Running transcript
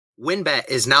WynnBET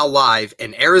is now live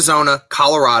in Arizona,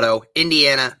 Colorado,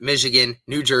 Indiana, Michigan,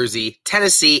 New Jersey,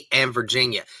 Tennessee, and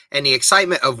Virginia. And the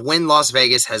excitement of Wynn Las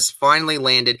Vegas has finally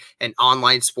landed in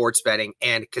online sports betting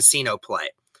and casino play.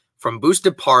 From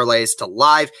boosted parlays to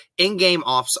live in-game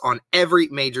offs on every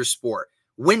major sport,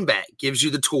 WynnBET gives you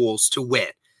the tools to win.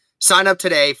 Sign up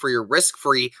today for your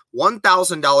risk-free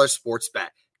 $1,000 sports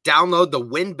bet. Download the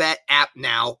WynnBET app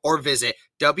now or visit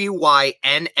wynnbet.com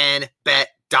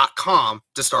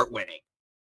to start winning.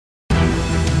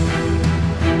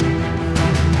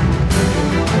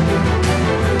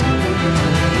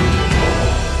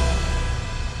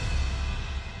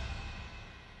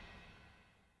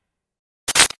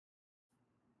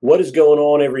 What is going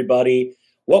on, everybody?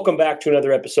 Welcome back to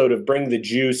another episode of Bring the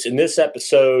Juice. In this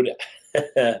episode,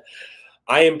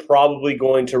 I am probably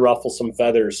going to ruffle some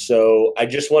feathers. So I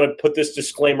just want to put this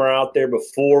disclaimer out there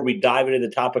before we dive into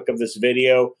the topic of this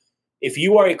video. If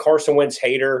you are a Carson Wentz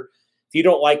hater, if you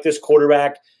don't like this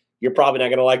quarterback, you're probably not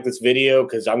going to like this video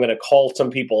because I'm going to call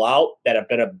some people out that have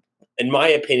been, in my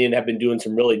opinion, have been doing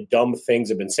some really dumb things,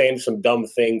 have been saying some dumb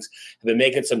things, have been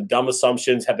making some dumb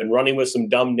assumptions, have been running with some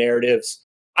dumb narratives.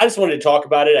 I just wanted to talk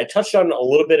about it. I touched on it a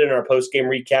little bit in our post-game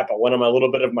recap. I went on a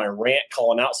little bit of my rant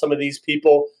calling out some of these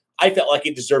people. I felt like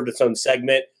it deserved its own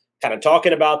segment, kind of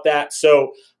talking about that.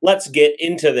 So let's get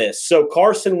into this. So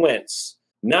Carson Wentz,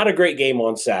 not a great game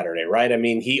on Saturday, right? I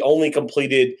mean, he only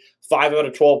completed 5 out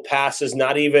of 12 passes,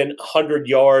 not even 100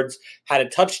 yards, had a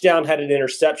touchdown, had an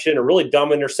interception, a really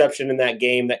dumb interception in that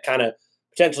game that kind of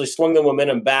potentially swung the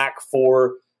momentum back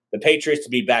for the Patriots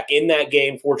to be back in that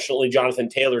game. Fortunately, Jonathan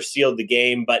Taylor sealed the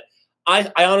game. But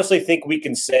I honestly think we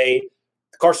can say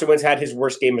Carson Wentz had his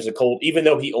worst game as a Colt, even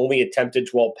though he only attempted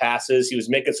 12 passes. He was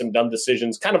making some dumb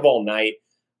decisions kind of all night.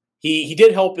 He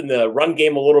did help in the run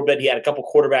game a little bit. He had a couple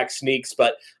quarterback sneaks.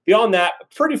 But beyond that,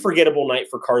 a pretty forgettable night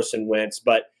for Carson Wentz.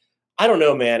 But I don't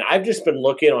know, man. I've just been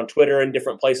looking on Twitter and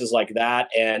different places like that,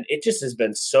 and it just has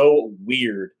been so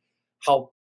weird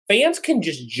how fans can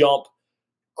just jump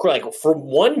like from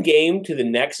one game to the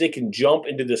next. They can jump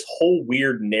into this whole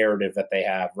weird narrative that they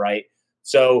have, right?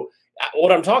 So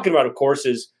what I'm talking about, of course,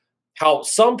 is how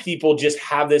some people just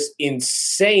have this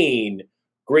insane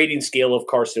grading scale of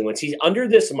Carson Wentz. He's under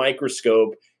this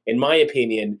microscope, in my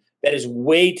opinion, that is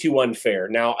way too unfair.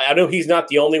 Now, I know he's not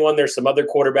the only one. There's some other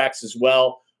quarterbacks as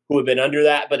well who have been under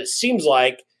that, but it seems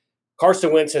like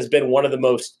Carson Wentz has been one of the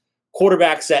most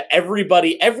quarterbacks that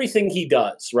everything he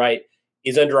does, right,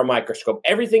 is under a microscope.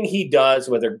 Everything he does,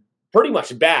 whether pretty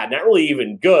much bad, not really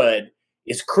even good,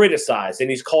 is criticized, and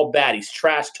he's called bad. He's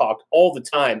trash talked all the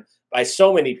time by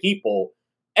so many people,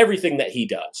 everything that he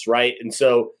does, right? And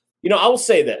so, I will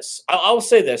say this. I'll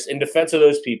say this in defense of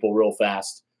those people real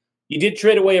fast. You did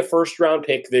trade away a first-round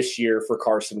pick this year for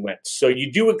Carson Wentz, so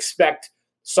you do expect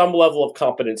some level of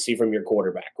competency from your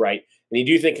quarterback, right? And you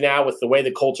do think now with the way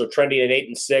the Colts are trending at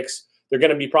 8-6, they're going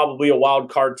to be probably a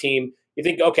wild card team. You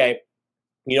think, okay,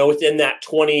 within that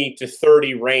 20 to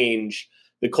 30 range,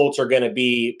 the Colts are going to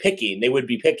be picking. They would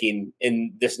be picking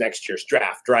in this next year's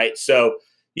draft, right? So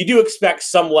you do expect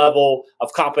some level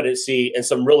of competency and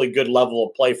some really good level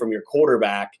of play from your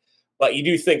quarterback. But you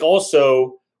do think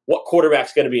also what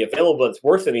quarterback's going to be available that's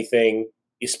worth anything,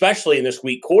 especially in this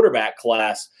weak quarterback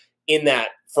class in that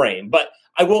frame. But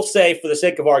I will say, for the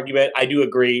sake of argument, I do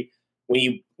agree. When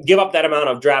you give up that amount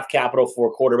of draft capital for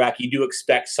a quarterback, you do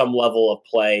expect some level of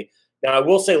play. Now, I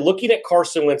will say, looking at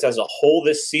Carson Wentz as a whole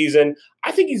this season,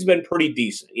 I think he's been pretty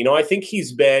decent. I think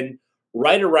he's been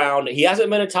right around – he hasn't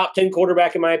been a top 10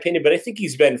 quarterback, in my opinion, but I think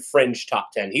he's been fringe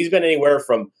top 10. He's been anywhere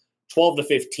from 12 to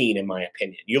 15, in my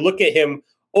opinion. You look at him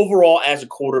overall as a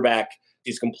quarterback,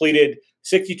 he's completed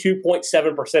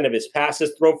 62.7% of his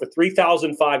passes, thrown for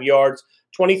 3,005 yards,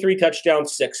 23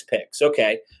 touchdowns, 6 picks.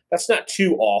 Okay, that's not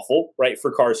too awful, right,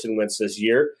 for Carson Wentz this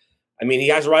year. I mean, he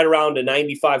has right around a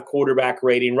 95 quarterback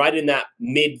rating, right in that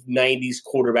mid-90s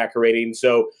quarterback rating.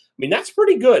 So, I mean, that's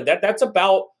pretty good. That's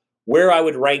about where I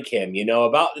would rank him,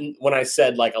 about when I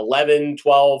said like 11,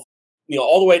 12,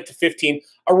 all the way to 15,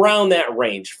 around that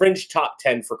range. Fringe top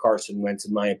 10 for Carson Wentz,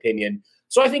 in my opinion.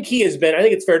 So I think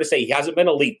it's fair to say he hasn't been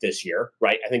elite this year,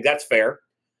 right? I think that's fair.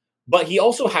 But he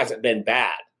also hasn't been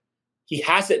bad. He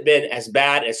hasn't been as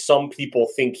bad as some people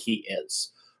think he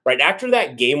is. Right after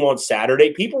that game on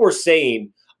Saturday, people were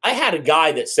saying, I had a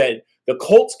guy that said the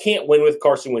Colts can't win with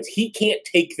Carson Wentz. He can't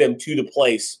take them to the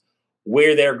place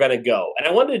where they're going to go. And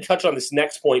I wanted to touch on this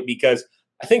next point because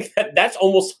I think that's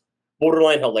almost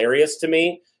borderline hilarious to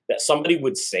me that somebody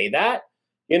would say that.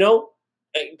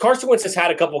 Carson Wentz has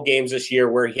had a couple games this year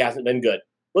where he hasn't been good.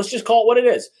 Let's just call it what it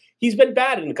is. He's been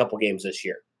bad in a couple games this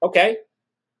year. Okay.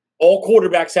 All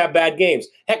quarterbacks have bad games.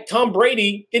 Heck, Tom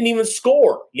Brady didn't even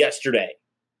score yesterday.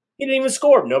 He didn't even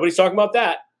score. Nobody's talking about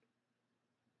that.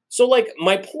 So,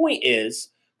 my point is,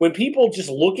 when people just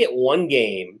look at one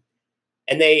game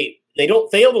and they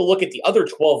don't fail to look at the other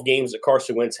 12 games that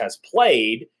Carson Wentz has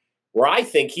played, where I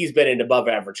think he's been an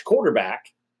above-average quarterback,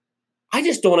 I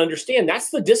just don't understand. That's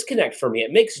the disconnect for me.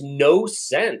 It makes no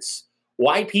sense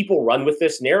why people run with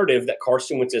this narrative that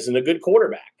Carson Wentz isn't a good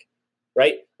quarterback,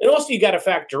 right? And also, you got to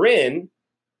factor in,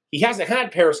 he hasn't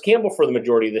had Paris Campbell for the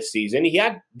majority of this season. He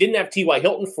didn't have T.Y.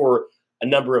 Hilton for a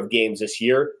number of games this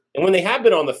year. And when they have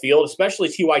been on the field, especially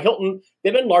T.Y. Hilton,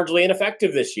 they've been largely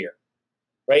ineffective this year,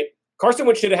 right? Carson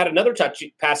Wentz should have had another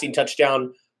passing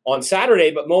touchdown on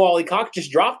Saturday, but Mo Alley-Cox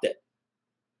just dropped it.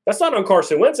 That's not on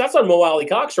Carson Wentz. That's on Mo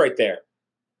Alley-Cox right there.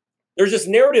 There's this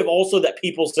narrative also that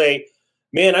people say,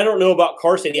 man, I don't know about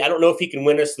Carson. I don't know if he can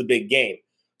win us the big game.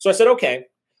 So I said, okay,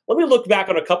 let me look back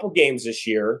on a couple games this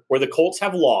year where the Colts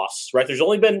have lost, right? There's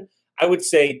only been, I would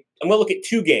say, I'm going to look at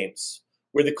 2 games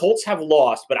where the Colts have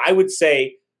lost, but I would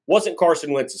say wasn't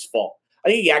Carson Wentz's fault. I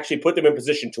think he actually put them in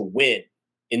position to win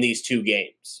in these 2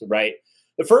 games, right?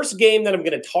 The first game that I'm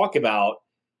going to talk about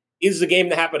is the game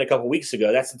that happened a couple weeks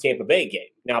ago. That's the Tampa Bay game.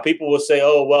 Now, people will say,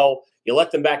 oh, well, you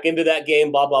let them back into that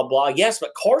game, blah, blah, blah. Yes,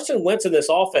 but Carson Wentz in this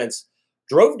offense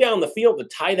drove down the field to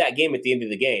tie that game at the end of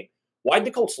the game. Why'd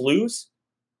the Colts lose?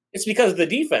 It's because of the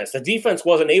defense. The defense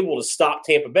wasn't able to stop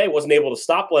Tampa Bay, wasn't able to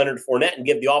stop Leonard Fournette and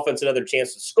give the offense another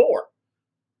chance to score.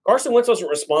 Carson Wentz wasn't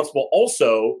responsible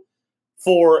also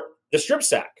for the strip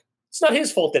sack. It's not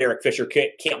his fault that Eric Fisher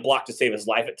can't block to save his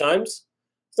life at times.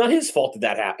 It's not his fault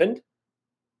that happened.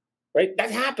 Right?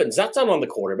 That happens. That's not on the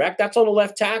quarterback. That's on the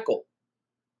left tackle.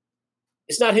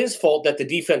 It's not his fault that the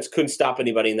defense couldn't stop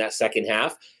anybody in that second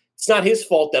half. It's not his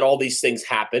fault that all these things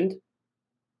happened.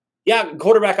 Yeah,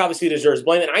 quarterback obviously deserves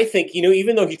blame. And I think,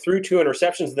 even though he threw 2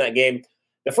 interceptions in that game,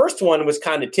 the first one was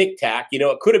kind of tic-tac.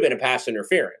 It could have been a pass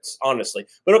interference, honestly.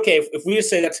 But okay, if we just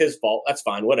say that's his fault, that's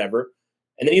fine, whatever.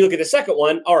 And then you look at the second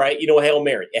one, all right, Hail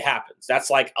Mary. It happens. That's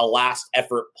like a last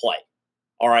effort play.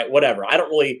 All right, whatever. I don't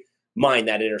really mind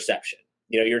that interception.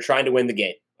 You're trying to win the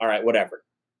game. All right, whatever.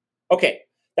 Okay,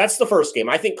 that's the first game.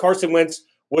 I think Carson Wentz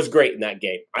was great in that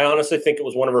game. I honestly think it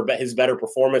was one of his better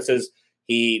performances.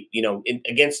 He,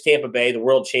 against Tampa Bay, the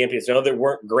world champions. I know they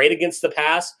weren't great against the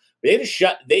pass, but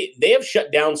they have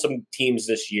shut down some teams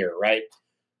this year, right?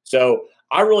 So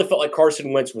I really felt like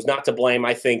Carson Wentz was not to blame.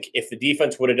 I think if the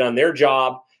defense would have done their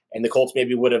job and the Colts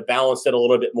maybe would have balanced it a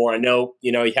little bit more. I know,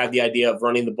 he had the idea of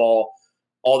running the ball,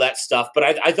 all that stuff. But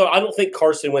I don't think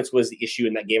Carson Wentz was the issue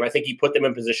in that game. I think he put them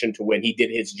in position to win. He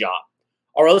did his job.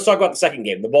 All right, let's talk about the second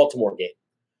game, the Baltimore game.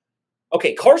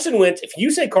 Okay, Carson Wentz, if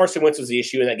you say Carson Wentz was the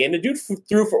issue in that game, the dude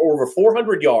threw for over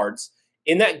 400 yards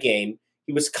in that game.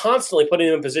 He was constantly putting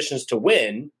them in positions to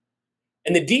win.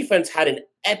 And the defense had an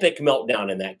epic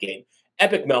meltdown in that game.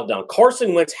 Epic meltdown.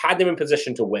 Carson Wentz had them in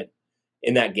position to win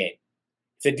in that game.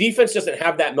 If the defense doesn't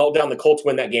have that meltdown, the Colts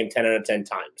win that game 10 out of 10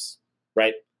 times,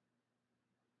 right?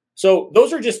 So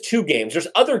those are just 2 games. There's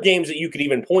other games that you could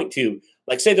even point to,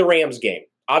 like say the Rams game.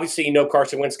 Obviously,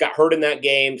 Carson Wentz got hurt in that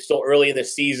game still early in the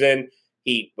season.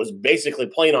 He was basically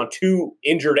playing on 2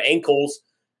 injured ankles,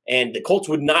 and the Colts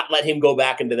would not let him go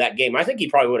back into that game. I think he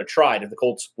probably would have tried if the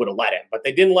Colts would have let him, but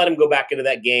they didn't let him go back into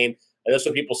that game. And that's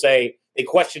what people say. They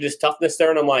questioned his toughness there,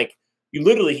 and I'm like,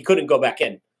 he couldn't go back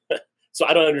in. So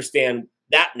I don't understand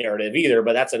that narrative either,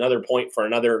 but that's another point for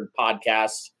another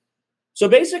podcast. So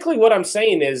basically what I'm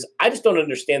saying is I just don't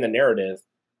understand the narrative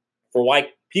for why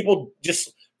people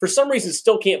just, for some reason,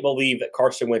 still can't believe that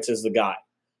Carson Wentz is the guy.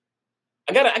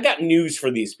 I got news for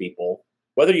these people.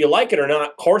 Whether you like it or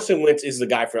not, Carson Wentz is the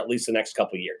guy for at least the next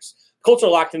couple of years. Colts are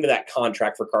locked into that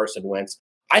contract for Carson Wentz.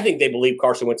 I think they believe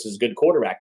Carson Wentz is a good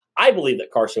quarterback. I believe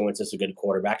that Carson Wentz is a good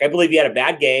quarterback. I believe he had a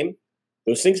bad game.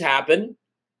 Those things happen.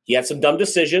 He had some dumb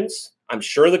decisions. I'm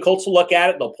sure the Colts will look at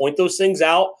it. They'll point those things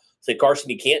out. Say, Carson,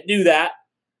 you can't do that.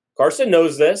 Carson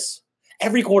knows this.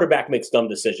 Every quarterback makes dumb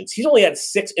decisions. He's only had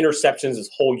 6 interceptions this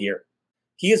whole year.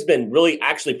 He has been really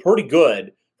actually pretty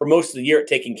good for most of the year at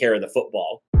taking care of the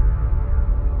football.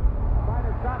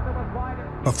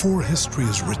 Before history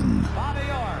is written,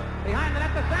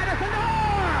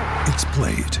 it's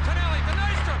played.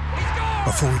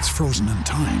 Before it's frozen in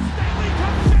time,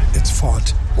 it's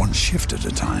fought one shift at a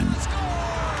time.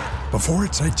 Before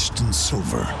it's etched in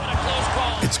silver,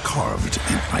 it's carved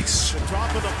in ice.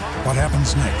 What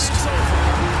happens next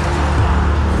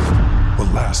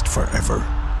will last forever.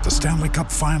 The Stanley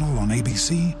Cup Final on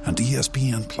ABC and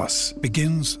ESPN Plus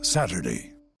begins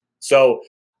Saturday. So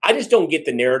I just don't get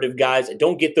the narrative, guys. I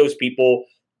don't get those people.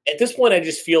 At this point, I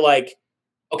just feel like,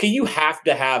 okay, you have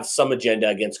to have some agenda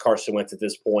against Carson Wentz at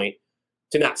this point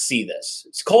to not see this.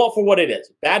 Just call it for what it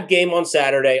is. Bad game on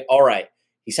Saturday. All right.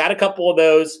 He's had a couple of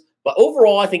those, but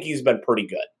overall, I think he's been pretty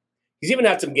good. He's even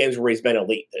had some games where he's been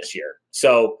elite this year.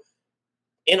 So,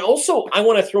 and also, I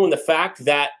want to throw in the fact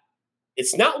that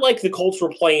it's not like the Colts were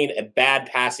playing a bad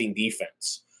passing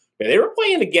defense. They were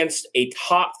playing against a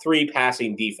top 3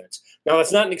 passing defense. Now,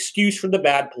 that's not an excuse for the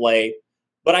bad play,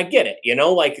 but I get it. You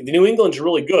know, like the New England's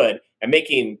really good at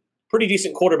making pretty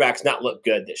decent quarterbacks not look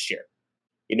good this year.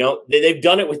 You know, they've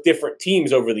done it with different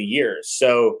teams over the years.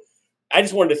 So I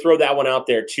just wanted to throw that one out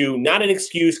there too. Not an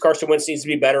excuse. Carson Wentz needs to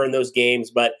be better in those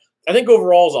games, but I think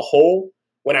overall as a whole,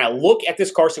 when I look at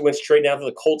this Carson Wentz trade now that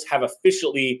the Colts have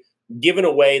officially given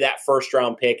away that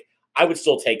first-round pick, I would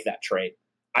still take that trade.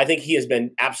 I think he has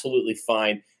been absolutely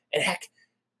fine. And heck,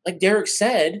 like Derek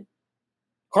said,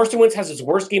 Carson Wentz has his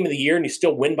worst game of the year and you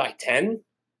still win by 10.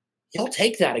 He'll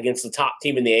take that against the top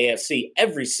team in the AFC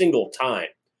every single time.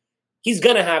 He's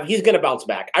going to bounce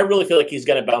back. I really feel like he's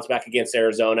going to bounce back against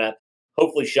Arizona,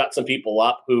 hopefully shut some people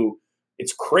up who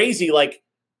it's crazy. Like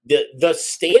the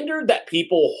standard that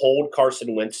people hold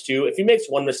Carson Wentz to, if he makes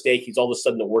one mistake, he's all of a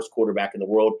sudden the worst quarterback in the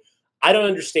world. I don't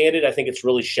understand it. I think it's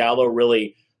really shallow,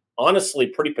 really, honestly,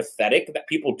 pretty pathetic that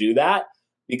people do that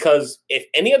because if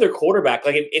any other quarterback,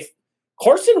 like if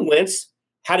Carson Wentz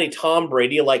had a Tom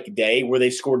Brady-like day where they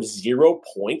scored 0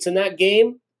 points in that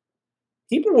game,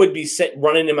 people would be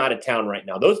running him out of town right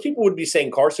now. Those people would be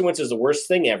saying Carson Wentz is the worst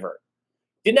thing ever.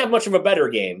 Didn't have much of a better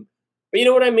game. But you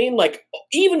know what I mean? Like,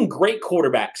 even great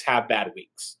quarterbacks have bad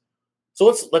weeks. So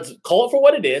let's call it for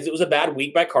what it is. It was a bad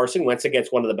week by Carson Wentz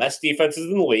against one of the best defenses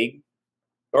in the league.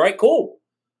 All right, cool.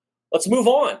 Let's move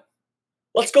on.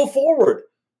 Let's go forward.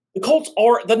 The Colts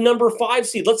are the number 5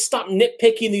 seed. Let's stop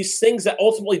nitpicking these things that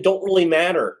ultimately don't really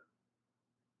matter.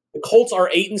 The Colts are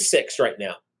 8-6 right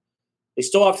now. They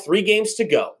still have 3 games to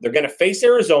go. They're going to face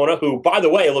Arizona, who, by the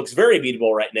way, looks very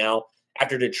beatable right now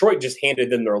after Detroit just handed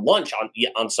them their lunch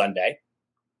on Sunday.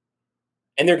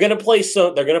 And they're going to play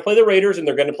the Raiders and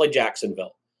they're going to play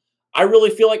Jacksonville. I really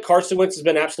feel like Carson Wentz has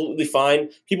been absolutely fine.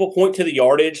 People point to the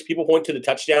yardage, people point to the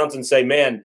touchdowns and say,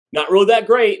 man, not really that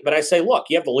great. But I say, look,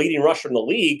 you have the leading rusher in the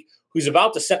league who's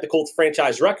about to set the Colts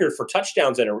franchise record for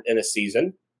touchdowns in a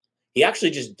season. He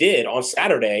actually just did on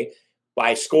Saturday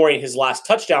by scoring his last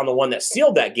touchdown, the one that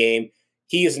sealed that game.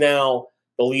 He is now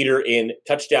the leader in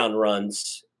touchdown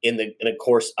runs in the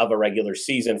course of a regular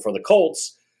season for the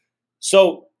Colts.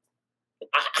 So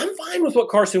I'm fine with what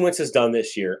Carson Wentz has done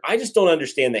this year. I just don't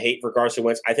understand the hate for Carson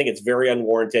Wentz. I think it's very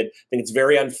unwarranted. I think it's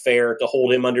very unfair to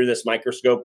hold him under this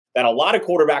microscope that a lot of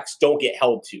quarterbacks don't get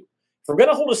held to. If we're going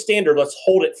to hold a standard, let's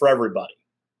hold it for everybody.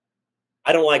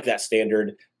 I don't like that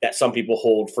standard that some people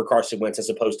hold for Carson Wentz as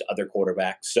opposed to other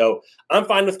quarterbacks. So I'm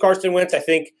fine with Carson Wentz. I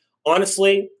think,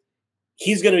 honestly,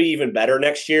 he's going to be even better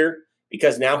next year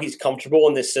because now he's comfortable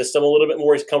in this system a little bit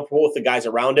more. He's comfortable with the guys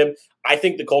around him. I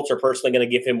think the Colts are personally going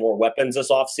to give him more weapons this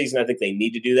offseason. I think they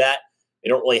need to do that. They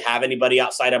don't really have anybody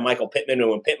outside of Michael Pittman. And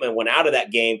when Pittman went out of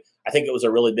that game, I think it was a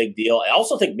really big deal. I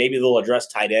also think maybe they'll address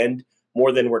tight end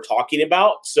more than we're talking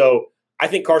about. So I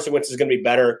think Carson Wentz is going to be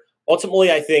better.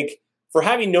 Ultimately, I think for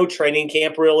having no training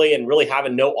camp really and really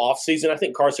having no offseason, I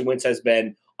think Carson Wentz has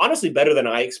been honestly better than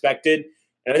I expected.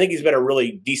 And I think he's been a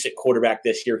really decent quarterback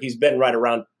this year. He's been right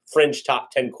around fringe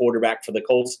top 10 quarterback for the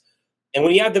Colts. And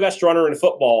when you have the best runner in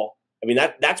football, I mean,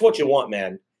 that's what you want,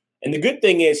 man. And the good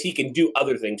thing is he can do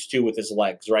other things too with his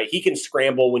legs, right? He can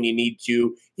scramble when you need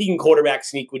to. He can quarterback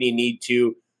sneak when you need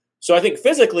to. So I think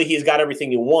physically he's got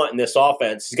everything you want in this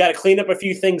offense. He's got to clean up a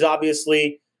few things,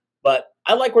 obviously. But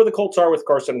I like where the Colts are with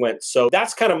Carson Wentz. So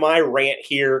that's kind of my rant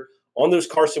here on those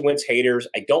Carson Wentz haters.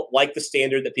 I don't like the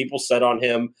standard that people set on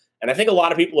him. And I think a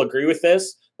lot of people agree with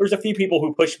this. There's a few people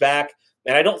who push back.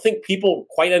 And I don't think people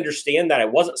quite understand that I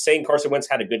wasn't saying Carson Wentz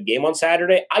had a good game on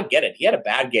Saturday. I get it. He had a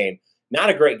bad game. Not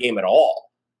a great game at all.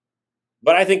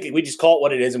 But I think we just call it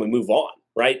what it is and we move on,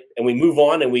 right? And we move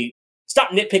on and we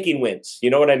stop nitpicking wins. You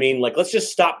know what I mean? Like, let's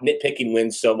just stop nitpicking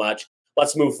wins so much.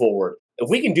 Let's move forward. If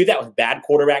we can do that with bad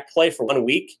quarterback play for 1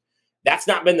 week, that's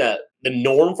not been the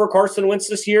norm for Carson Wentz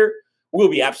this year. We'll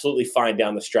be absolutely fine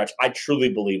down the stretch. I truly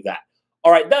believe that.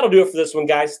 All right, that'll do it for this one,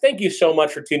 guys. Thank you so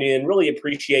much for tuning in. Really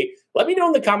appreciate. Let me know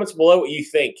in the comments below what you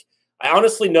think. I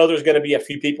honestly know there's going to be a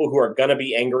few people who are going to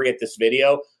be angry at this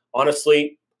video.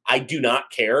 Honestly, I do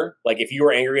not care. Like, if you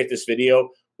are angry at this video,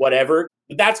 whatever.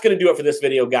 But that's going to do it for this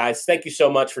video, guys. Thank you so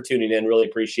much for tuning in. Really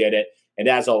appreciate it. And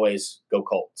as always, go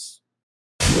Colts.